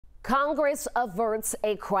Congress averts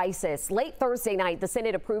a crisis. Late Thursday night, the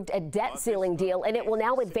Senate approved a debt ceiling deal, and it will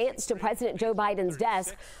now advance to President Joe Biden's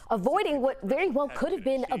desk, avoiding what very well could have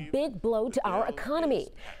been a big blow to our economy.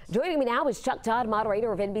 Joining me now is Chuck Todd,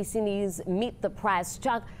 moderator of NBC News Meet the Press.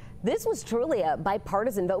 Chuck, this was truly a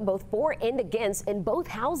bipartisan vote, both for and against in both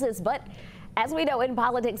houses. But as we know, in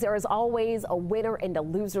politics, there is always a winner and a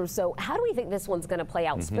loser. So how do we think this one's going to play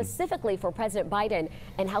out, specifically for President Biden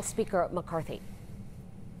and House Speaker McCarthy?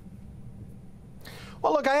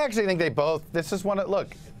 Well, look, I actually think they both. This is one of,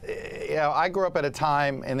 look, you know, I grew up at a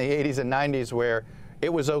time in the 80s and 90s where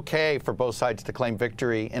it was okay for both sides to claim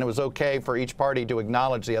victory, and it was okay for each party to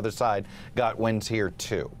acknowledge the other side got wins here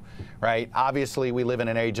too, right? Obviously, we live in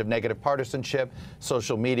an age of negative partisanship.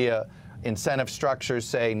 Social media incentive structures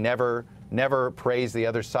say never praise the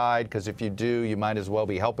other side, because if you do, you might as well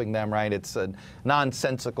be helping them, right? It's a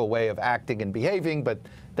nonsensical way of acting and behaving, but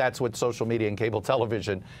that's what social media and cable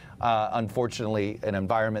television, unfortunately, an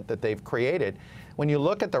environment that they've created. When you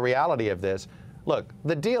look at the reality of this, look,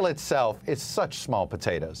 the deal itself is such small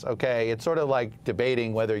potatoes, okay? It's sort of like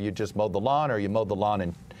debating whether you just mowed the lawn or you mowed the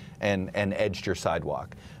lawn and edged your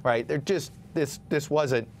sidewalk, right? They're just, this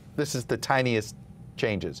is the tiniest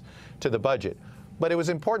changes to the budget. But it was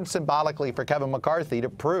important symbolically for Kevin McCarthy to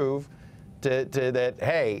prove that,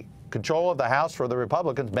 hey, control of the House for the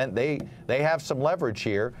Republicans meant they have some leverage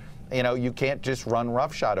here. You know, you can't just run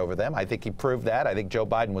roughshod over them. I think he proved that. I think Joe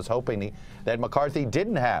Biden was hoping that McCarthy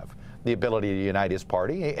didn't have the ability to unite his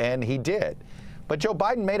party, and he did. But Joe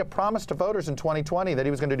Biden made a promise to voters in 2020 that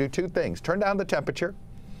he was going to do two things: turn down the temperature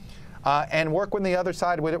and work with the other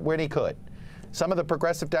side when he could. Some of the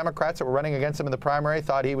progressive Democrats that were running against him in the primary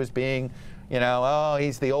thought he was being, you know, oh,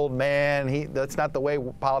 he's the old man. That's not the way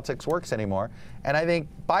politics works anymore. And I think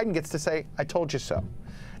Biden gets to say, I told you so.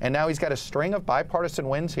 And now he's got a string of bipartisan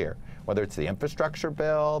wins here, whether it's the infrastructure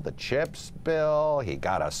bill, the CHIPS bill. He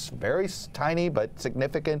got a very tiny but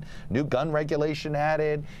significant new gun regulation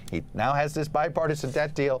added. He now has this bipartisan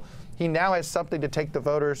debt deal. He now has something to take the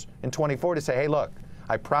voters in 24 to say, hey, look,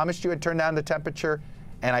 I promised you I'd turn down the temperature,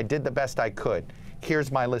 and I did the best I could.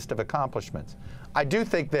 Here's my list of accomplishments. I do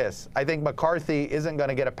think this. I think McCarthy isn't going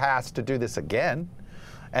to get a pass to do this again.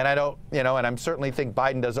 And I don't, you know, and I certainly think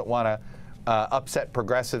Biden doesn't want to upset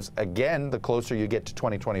progressives again the closer you get to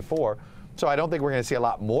 2024. So I don't think we're going to see a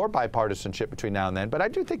lot more bipartisanship between now and then. But I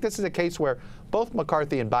do think this is a case where both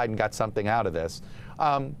McCarthy and Biden got something out of this.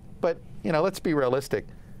 But, you know, let's be realistic.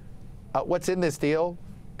 What's in this deal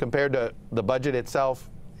compared to the budget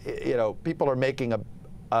itself, you know, people are making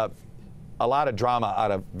a lot of drama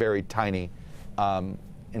out of very tiny,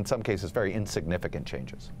 in some cases, very insignificant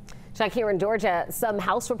changes. Chuck, here in Georgia, some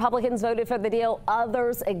House Republicans voted for the deal,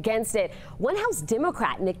 others against it. One House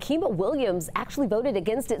Democrat, Nikema Williams, actually voted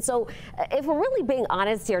against it. So if we're really being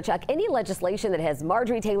honest here, Chuck, any legislation that has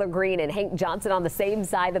Marjorie Taylor Greene and Hank Johnson on the same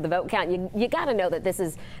side of the vote count, you got to know that this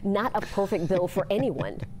is not a perfect bill for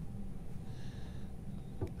anyone.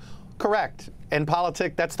 Correct. And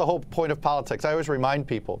politics, that's the whole point of politics. I always remind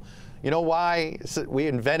people, you know why we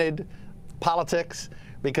invented politics?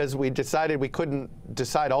 Because we decided we couldn't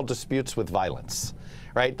decide all disputes with violence,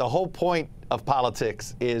 right? The whole point of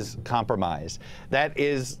politics is compromise. That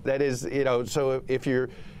is, you know, so if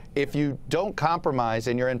you don't compromise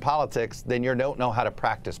and you're in politics, then you don't know how to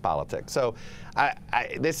practice politics. So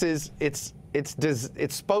it's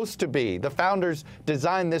supposed to be, the founders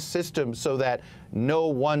designed this system so that no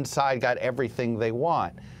one side got everything they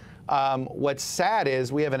want. What's sad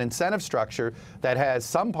is we have an incentive structure that has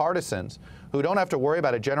some partisans who don't have to worry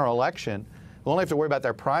about a general election, who only have to worry about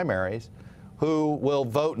their primaries, who will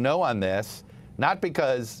vote no on this, not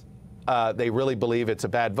because they really believe it's a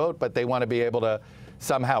bad vote, but they want to be able to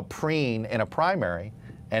somehow preen in a primary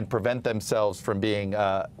and prevent themselves from being,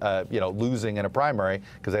 you know, losing in a primary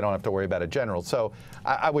because they don't have to worry about a general. So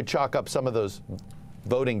I would chalk up some of those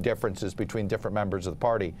voting differences between different members of the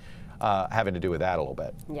party having to do with that a little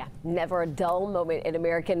bit. Yeah, never a dull moment in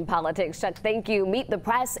American politics. Chuck, thank you. Meet the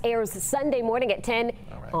Press airs Sunday morning at 10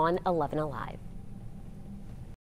 on 11 Alive.